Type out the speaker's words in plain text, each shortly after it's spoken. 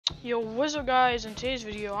Yo, what's up guys? In today's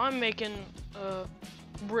video I'm making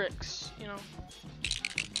bricks, you know.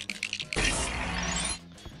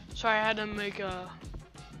 Sorry, I had to make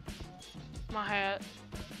my hat.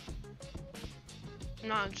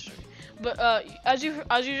 Not interesting. But as you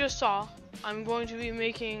just saw, I'm going to be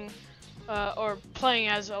making or playing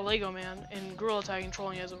as a Lego man and gorilla tagging,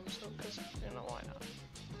 trolling as him, so because you know why not.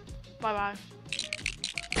 Bye bye.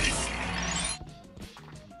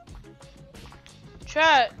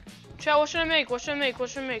 Chat, what should I make? What should I make? What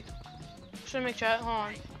should I make? What should I make, chat? Hold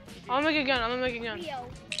on. I'm gonna make a gun. I'm gonna make a gun.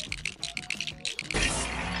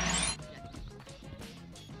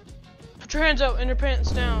 Put your hands up and your pants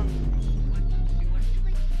down.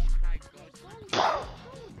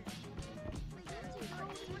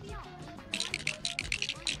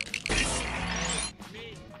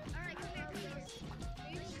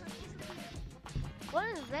 What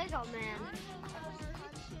is Lego Man?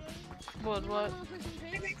 What?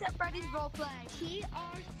 Freddy's roleplay.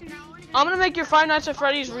 I'm gonna make your Five Nights at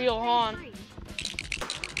Freddy's real. Hold on.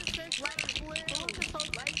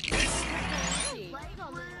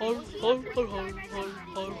 Hold.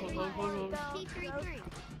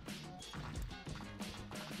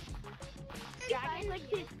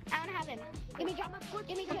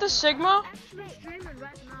 What the Sigma?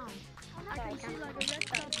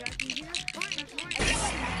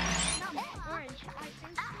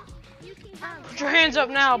 Put your hands up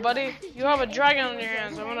now, buddy. You have a dragon on your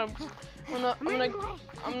hands. I'm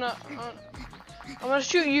gonna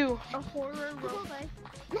shoot you. A horror roleplay?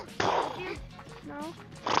 No.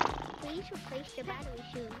 Please replace the battery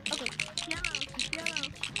soon. Okay.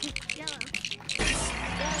 Yellow.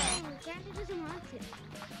 Granny doesn't want it.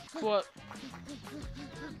 What?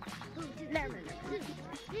 No.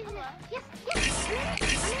 Yes.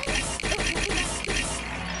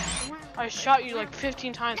 I shot you like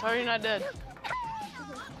 15 times. How are you not dead?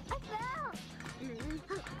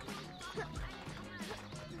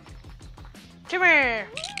 Come here.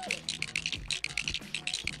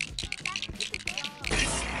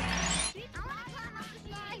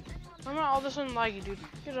 I'm not all of a sudden laggy, dude.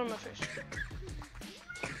 Get on my face.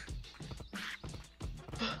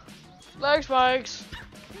 Lag spikes.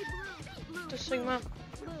 This thing, man.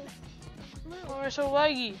 Why am I so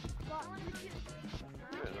laggy?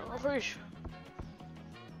 Get on my face.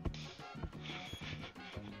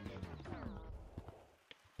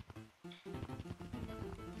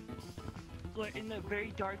 In a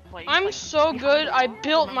very dark place. I'm like, so good. I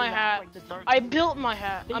built my hat. Like the I built my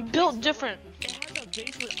hat. I'm built different. It has a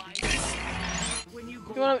base with eyes. When you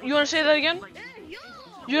go You wanna say that again? like,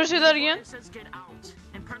 You wanna say that again? It says get out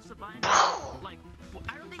and press the button. Like,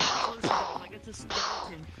 I don't think it's lucio, like it's a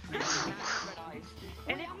skeleton and it has red eyes.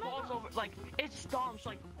 And it falls over, like it stomps,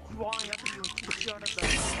 like crawling up to you and kicks you out of the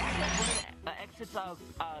when it exits gate.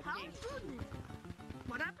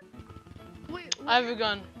 What happened? Wait, I have a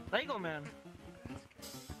gun. Lego man.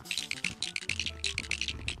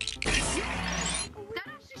 that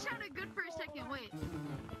actually sounded good for a second. Wait.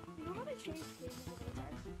 You know how to change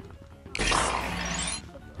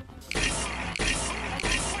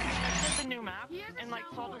The new map and like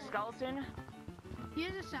saw the skeleton. He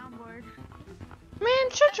has a soundboard. Man,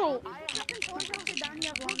 shut your. Over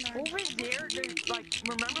there, there's like,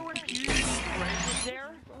 remember when PBBV was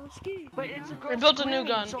there? But it's a girl I built a new screaming,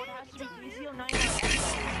 gun. so it has to be easier 9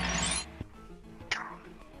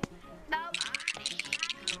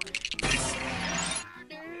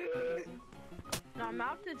 No,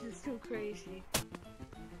 Malthus is too crazy.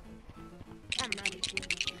 I'm mad at you.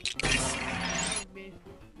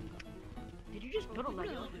 Did you just build a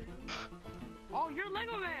Lego? Oh, you're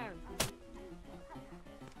Lego man!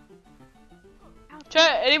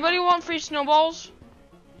 Chat, anybody want free snowballs?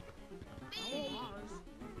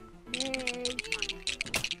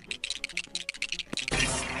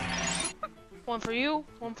 One for you,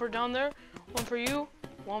 one for down there, one for you,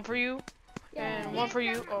 one for you, and one for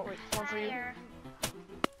you. Oh wait, one for you.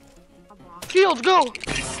 Fields, go!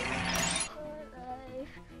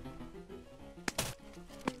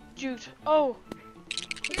 Juked. Oh!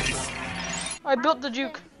 I built the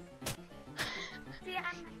juke.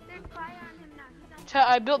 Chat,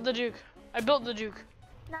 I built the juke. I built the juke.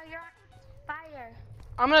 No, you're on fire.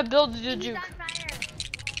 I'm gonna build the juke. On fire.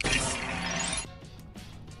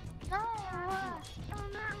 No. Oh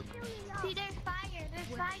no, see, there's fire.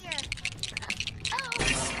 Oh.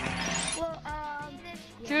 Well,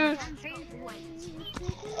 Juke.